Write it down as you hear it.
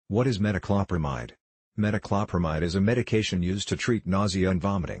What is metoclopramide? Metoclopramide is a medication used to treat nausea and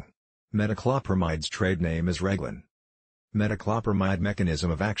vomiting. Metoclopramide's trade name is REGLAN. Metoclopramide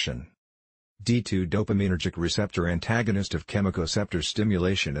mechanism of action. D2 dopaminergic receptor antagonist of chemoreceptor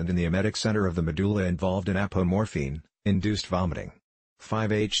stimulation and in the emetic center of the medulla involved in apomorphine, induced vomiting.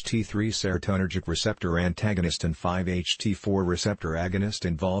 5-HT3 serotonergic receptor antagonist and 5-HT4 receptor agonist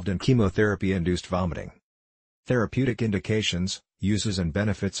involved in chemotherapy-induced vomiting. Therapeutic indications, uses and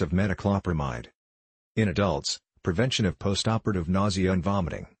benefits of metoclopramide. In adults, prevention of postoperative nausea and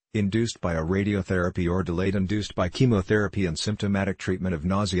vomiting, induced by a radiotherapy or delayed induced by chemotherapy and symptomatic treatment of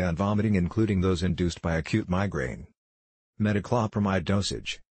nausea and vomiting including those induced by acute migraine. Metoclopramide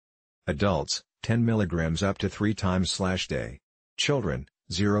dosage. Adults, 10 mg up to 3 times/day. Children,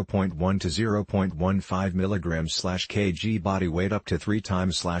 0.1 to 0.15 mg/kg body weight up to 3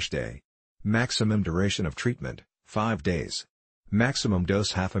 times/day. Maximum duration of treatment, 5 days. Maximum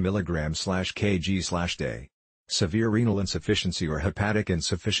dose 0.5 mg/kg/day. Severe renal insufficiency or hepatic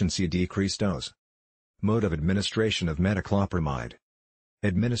insufficiency decreased dose. Mode of administration of metoclopramide.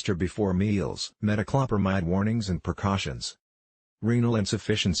 Administer before meals. Metoclopramide warnings and precautions. Renal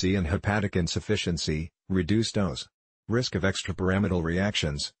insufficiency and hepatic insufficiency, reduced dose. Risk of extrapyramidal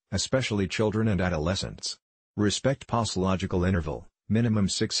reactions, especially children and adolescents. Respect posological interval, minimum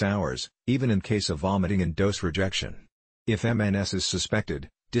 6 hours, even in case of vomiting and dose rejection. If MNS is suspected,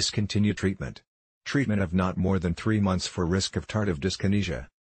 discontinue treatment. Treatment of not more than 3 months for risk of tardive dyskinesia.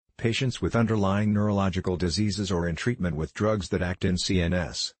 Patients with underlying neurological diseases or in treatment with drugs that act in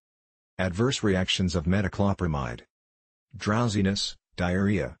CNS. Adverse reactions of metoclopramide. Drowsiness,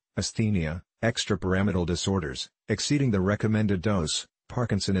 diarrhea, asthenia, extrapyramidal disorders, exceeding the recommended dose,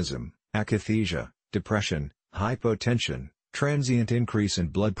 Parkinsonism, akathisia, depression, hypotension, transient increase in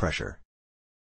blood pressure.